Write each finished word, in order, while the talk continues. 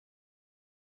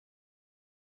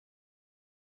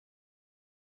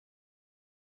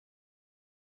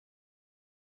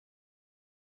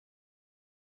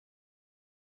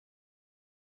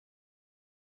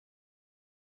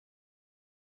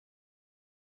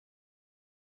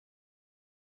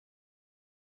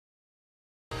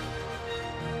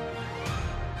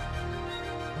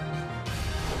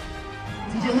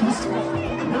My name is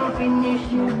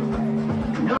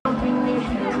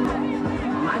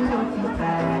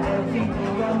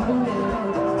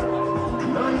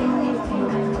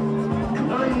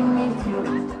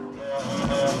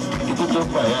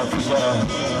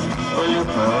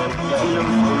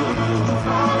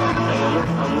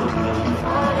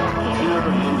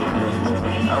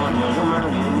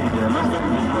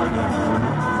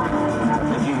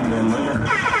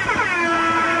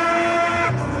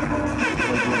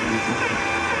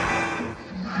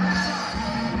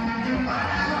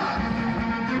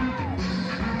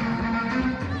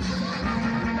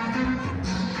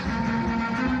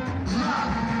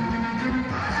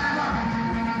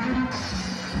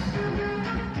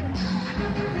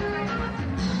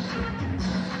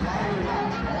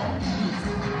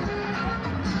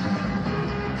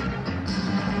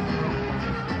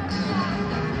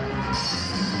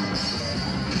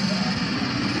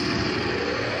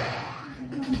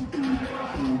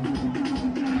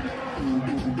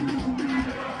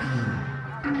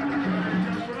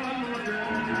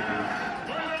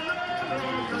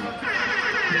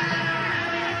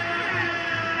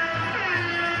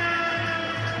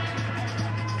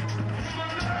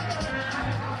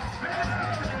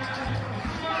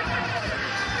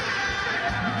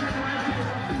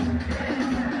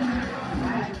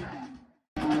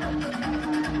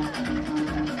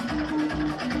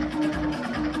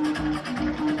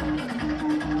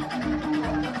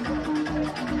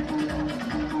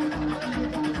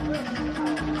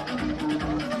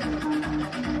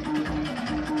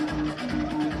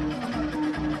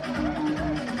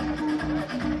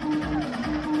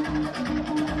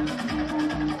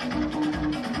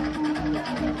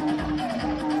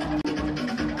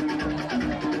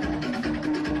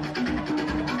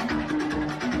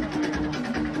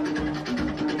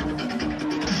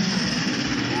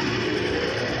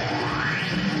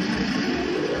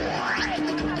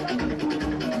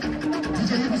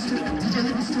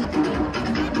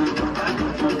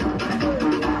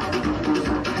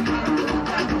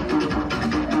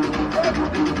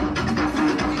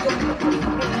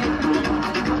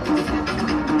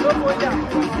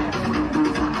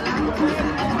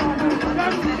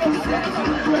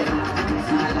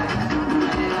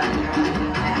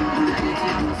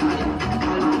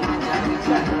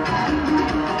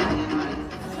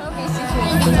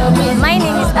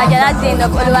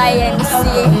of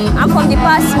POLYTECHNIC. I'm from the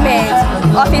Department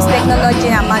Office Technology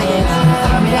and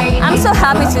Management. I'm so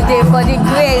happy today for the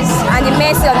grace and the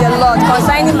mercy of the Lord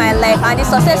concerning my life and the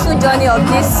successful journey of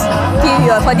this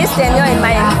period, for this tenure in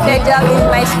my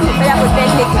school, Federal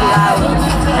POLYTECHNIC Ilaro.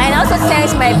 And I also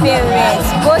thank my parents,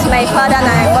 both my father and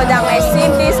my mother, my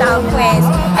siblings and friends.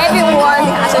 Everyone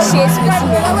associates with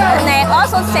me. And I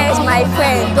also thank my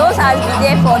friends, those who have been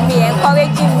there for me,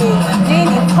 encouraging me during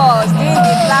the course, during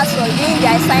the classroom, during the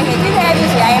assignment, during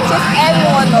everything. I appreciate every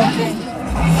one of them.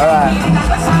 Alright,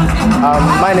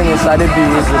 my name is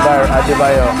Adebayo,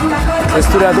 a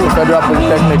student of Federal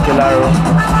POLYTECHNIC Ilaro,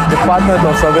 Department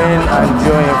of Surveying and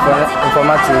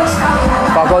Geoinformatics,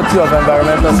 Faculty of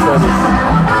Environmental Studies.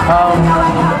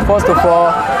 First of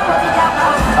all,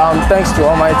 thanks to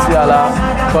Almighty Allah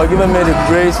for giving me the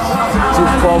grace to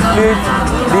complete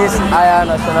this higher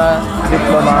national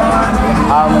diploma.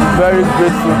 I'm very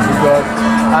grateful to God.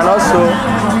 And also,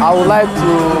 I would like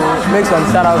to make some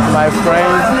shout out to my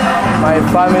friends, my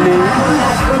family.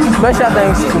 Special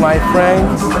thanks to my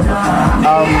friends,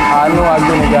 Anu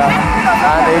Aguniga,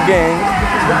 and again,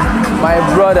 my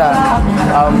brother,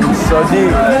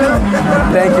 Sodi.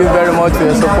 Thank you very much for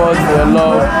your support, for your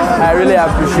love. I really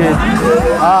appreciate it.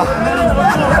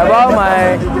 About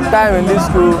my time in this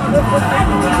school,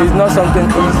 it's not something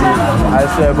easy, I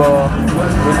say, but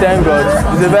we thank God.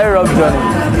 It's a very rough journey,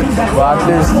 but at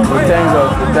least we thank God,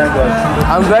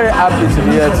 I'm very happy to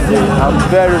be here today. I'm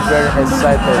very, very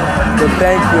excited. So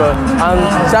thank you. And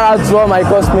shout out to all my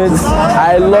classmates.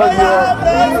 I love you.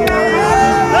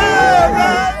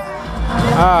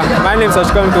 My name is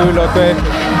Ashkan Lope,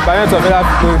 Parent of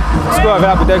School of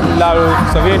POLYTECHNIC Ilaro,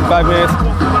 Surveying Department,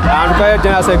 and retired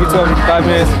General Secretary of the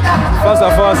Department. First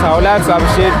of all, I would like to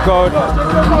appreciate God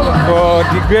for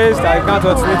the grace that I can't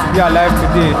continue to be alive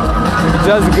today. It's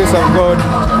just the grace of God.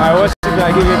 I worship Him, I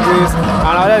give Him praise,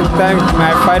 and I would like to thank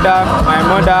my father, my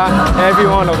mother, every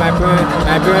one of my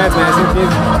parents, my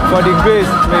siblings for the grace.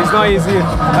 It's not easy,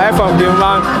 right from the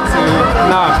man to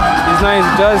now. It's not easy,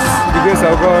 just the grace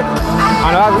of God.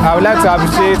 And I would like to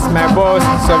appreciate my boss,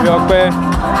 Sylvia Okpe,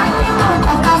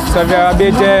 Sylvia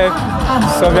Abeje,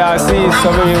 Sylvia Assis,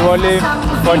 Sylvia Wole,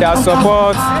 for their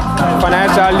support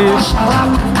financially,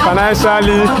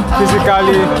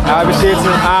 physically. I appreciate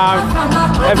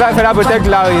it. Federal Polytechnic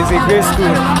Ilaro is a great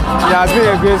school. It has been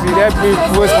a great school. It helped me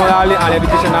both morally and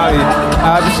educationally.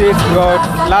 I appreciate God.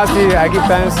 Lastly, I give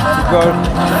thanks to God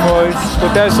for His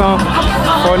protection.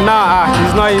 For now,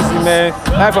 it's not easy, man.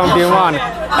 Right from day one.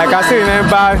 I can still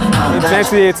remember in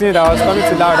 2018 that I was coming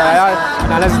to Ilaro that I had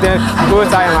an accident,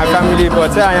 both I and my family,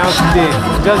 but here I am today,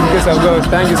 just because of God.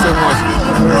 Thank you so much.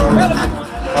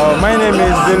 My name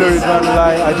is Ilaro,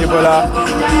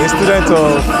 a student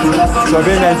of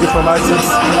Surveying and Informatics.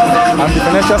 I'm the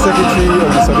financial secretary of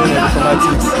the Surveying and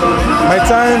Informatics. My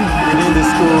time within the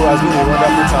school has been a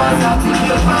wonderful time.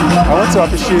 I want to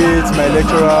appreciate my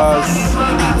lecturers,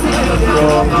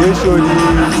 from the HOD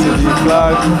to the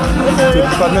clerk to the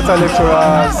departmental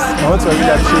lecturers. I want to really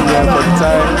appreciate them for the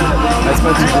time I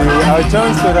spent today. I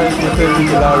joined Federal Polytechnic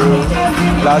Ilaro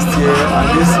last year, and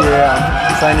this year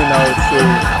I'm signing out.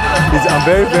 So I'm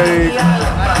very,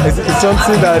 it's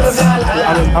something that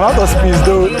I'm out of space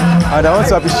though, and I want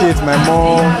to appreciate my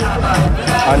mom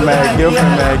and my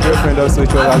girlfriend also,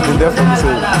 which has been there for me.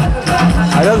 So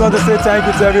I just want to say thank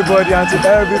you to everybody and to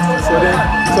every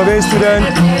surveying student,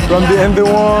 from the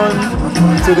MB1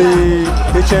 to the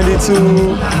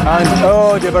HND2 and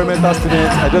all the environmental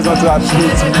students. I just want to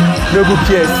appreciate Noble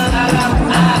Peers.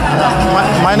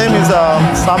 My name is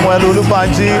Samuel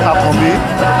Ulubanji Akombi.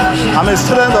 I'm a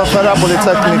student of Federal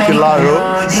Polytechnic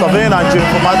Ilaro, Surveying and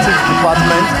Geoinformatics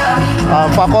Department,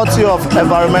 Faculty of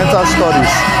Environmental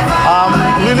Studies. I'm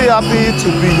really happy to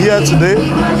be here today,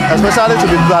 especially to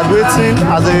be graduating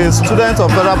as a student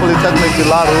of Federal Polytechnic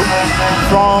Ilaro.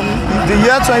 From the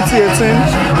year 2018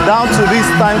 down to this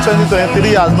time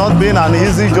 2023 has not been an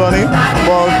easy journey,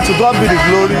 but to God be the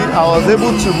glory, I was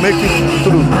able to make it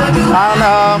through. And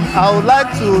I would like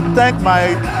to thank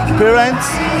my parents,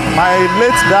 my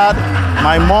late dad,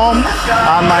 my mom,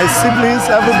 and my siblings,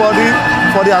 everybody,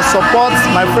 for their support,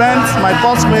 my friends, my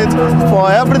classmates, for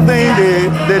everything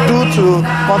they do to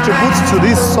contribute to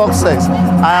this success.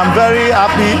 I am very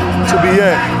happy to be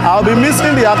here. I'll be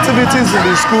missing the activities in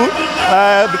the school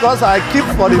because I keep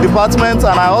for the department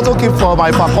and I also keep for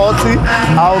my faculty.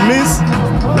 I'll miss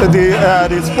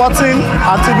the sporting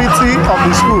activity of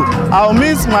the school. I'll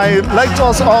miss my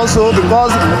lectures also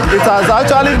because it has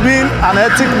actually been an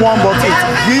hectic one, but it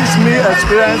gives me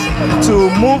experience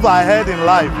to move ahead in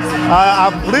life.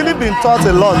 I've really been taught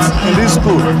a lot in this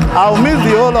school. I'll miss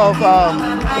the whole of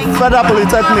Federal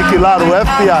Polytechnic Ilaro,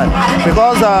 FPI,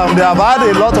 because they have had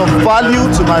a lot of value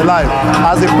to my life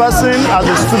as a person, as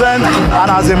a student,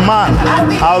 and as a man.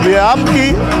 I'll be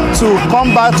happy to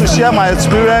come back to share my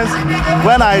experience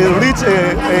when I reach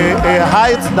a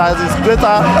height that is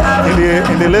greater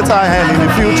in the later end, in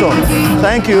the future.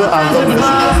 Thank you and God bless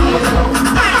you.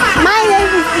 My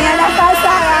name is Ilaro.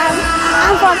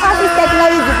 I'm from Office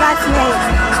Technology Department.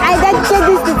 I dedicate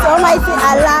this to Almighty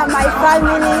Allah, my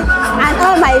family, and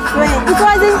all my friends. It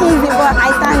wasn't easy, but I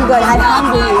thank God.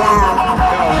 Alhamdulillah.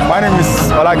 My name is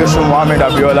Olageshu Mohammed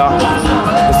Abiola,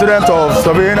 a student of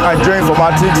Surveying and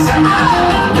Geoinformatics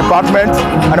Department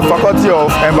and the Faculty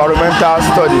of Environmental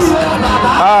Studies.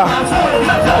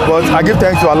 But I give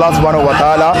thanks to Allah subhanahu wa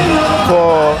ta'ala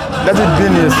for letting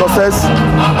it be a success.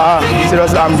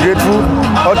 Seriously, I'm grateful.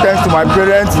 All thanks to my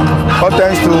parents, all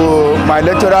thanks to my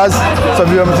lecturers,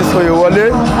 Savio Mrs. Foyewole,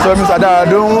 Savio Mrs.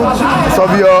 Adaradun,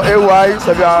 Savio AY,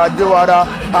 Savio Adewara,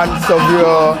 and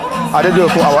Savio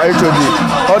Adedoku, our HOD.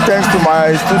 All thanks to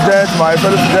my students, my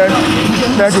fellow students.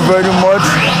 Thank you very much.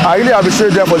 I really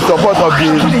appreciate them for the support of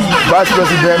the Vice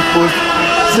President post.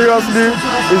 Seriously,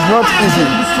 it's not easy,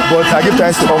 but I give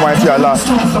thanks to Almighty Allah.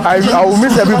 I will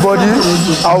miss everybody.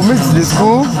 I will miss the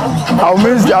school. I will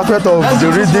miss the aspect of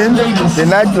the reading, the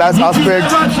night class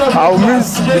aspect. I will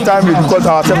miss the time we got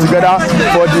ourselves together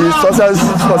for the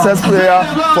success prayer,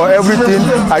 for everything.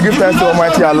 I give thanks to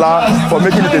Almighty Allah for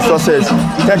making it a success.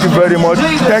 Thank you very much.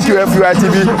 Thank you, FUI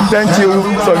TV. Thank you,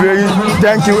 Surveying.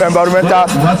 Thank you,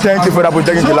 Environmental. Thank you for the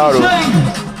Polytechnic Ilaro.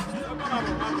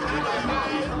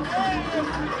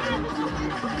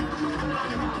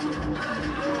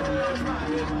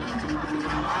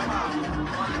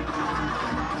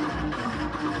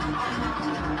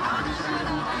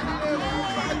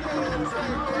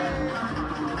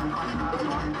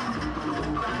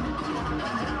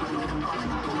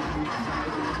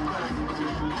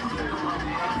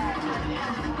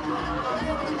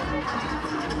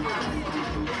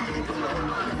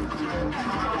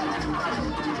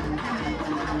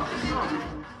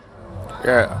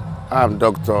 Yeah, I'm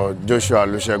Dr. Joshua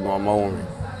Olusegun Omowumi,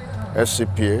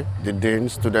 SCPA, the Dean,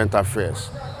 Student Affairs,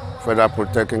 Federal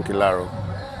Polytechnic Ilaro.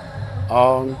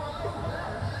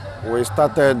 We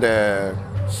started the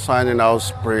signing out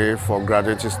spree for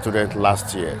graduating students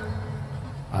last year.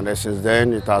 And since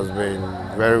then, it has been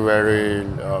very, very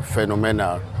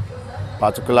phenomenal,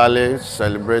 particularly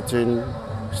celebrating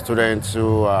students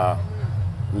who are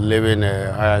leaving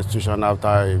a higher institution after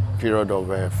a period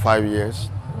of 5 years,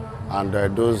 and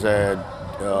those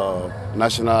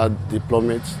national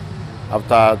diplomates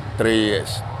after 3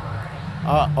 years.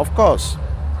 Of course,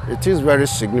 it is very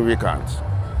significant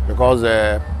because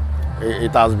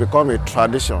it has become a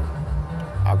tradition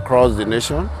across the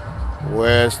nation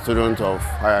where students of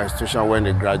higher institution, when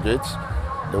they graduate,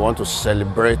 they want to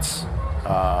celebrate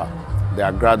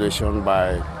their graduation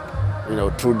by,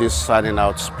 through this signing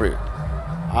out spree.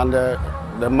 And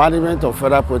the management of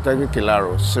Federal Polytechnic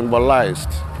Ilaro, symbolized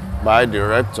by the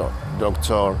rector,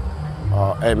 Dr.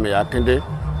 M. Akinde,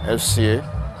 FCA,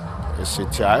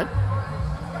 CTI,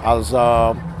 has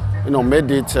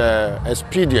made it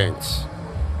expedient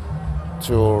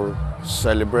to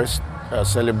celebrate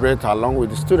along with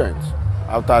the students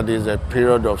after this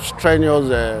period of strenuous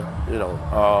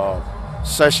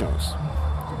sessions.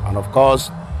 And of course,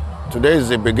 today is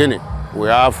the beginning. We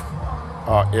have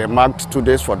earmarked 2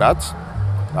 days for that.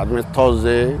 That means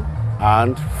Thursday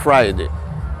and Friday.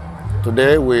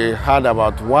 Today we had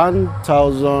about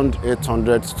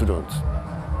 1,800 students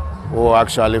who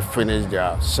actually finished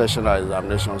their sessional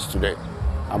examinations today.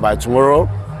 And by tomorrow,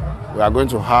 we are going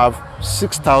to have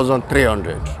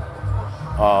 6,300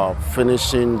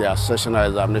 finishing their sessional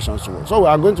examinations tomorrow. So we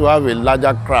are going to have a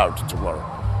larger crowd tomorrow.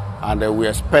 And we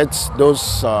expect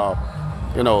those,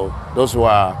 those who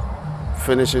are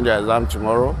finishing their exam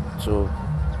tomorrow to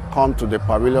come to the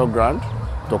pavilion ground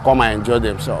to come and enjoy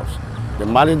themselves. The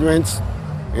management,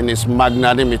 in its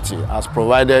magnanimity, has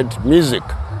provided music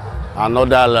and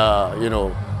other,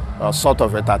 sort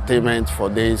of entertainment for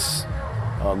these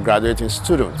graduating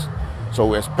students. So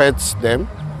we expect them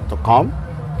to come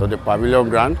to the pavilion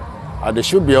ground, and they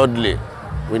should be orderly.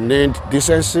 We need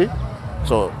decency,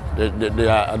 so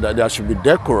there should be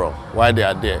decorum while they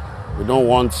are there. We don't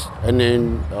want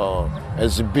any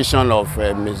exhibition of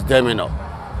misdemeanor.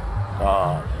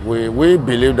 We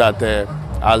believe that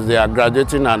as they are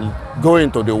graduating and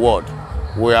going to the world,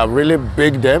 we have really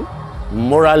baked them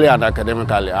morally and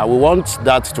academically, and we want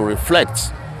that to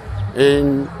reflect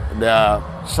in their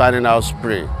signing out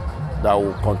spree that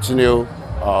will continue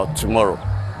tomorrow.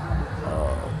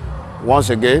 Once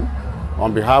again,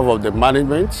 on behalf of the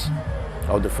management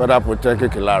of the Federal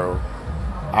Polytechnic Ilaro,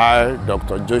 I,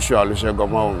 Dr. Joshua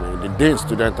Olusegun, the Dean of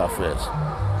Student Affairs,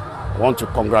 want to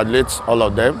congratulate all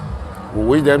of them. We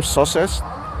wish them success,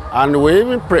 and we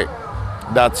even pray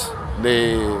that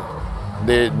they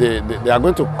are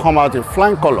going to come out in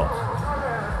flying colors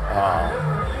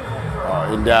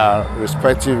in their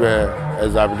respective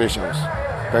examinations.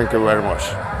 Thank you very much.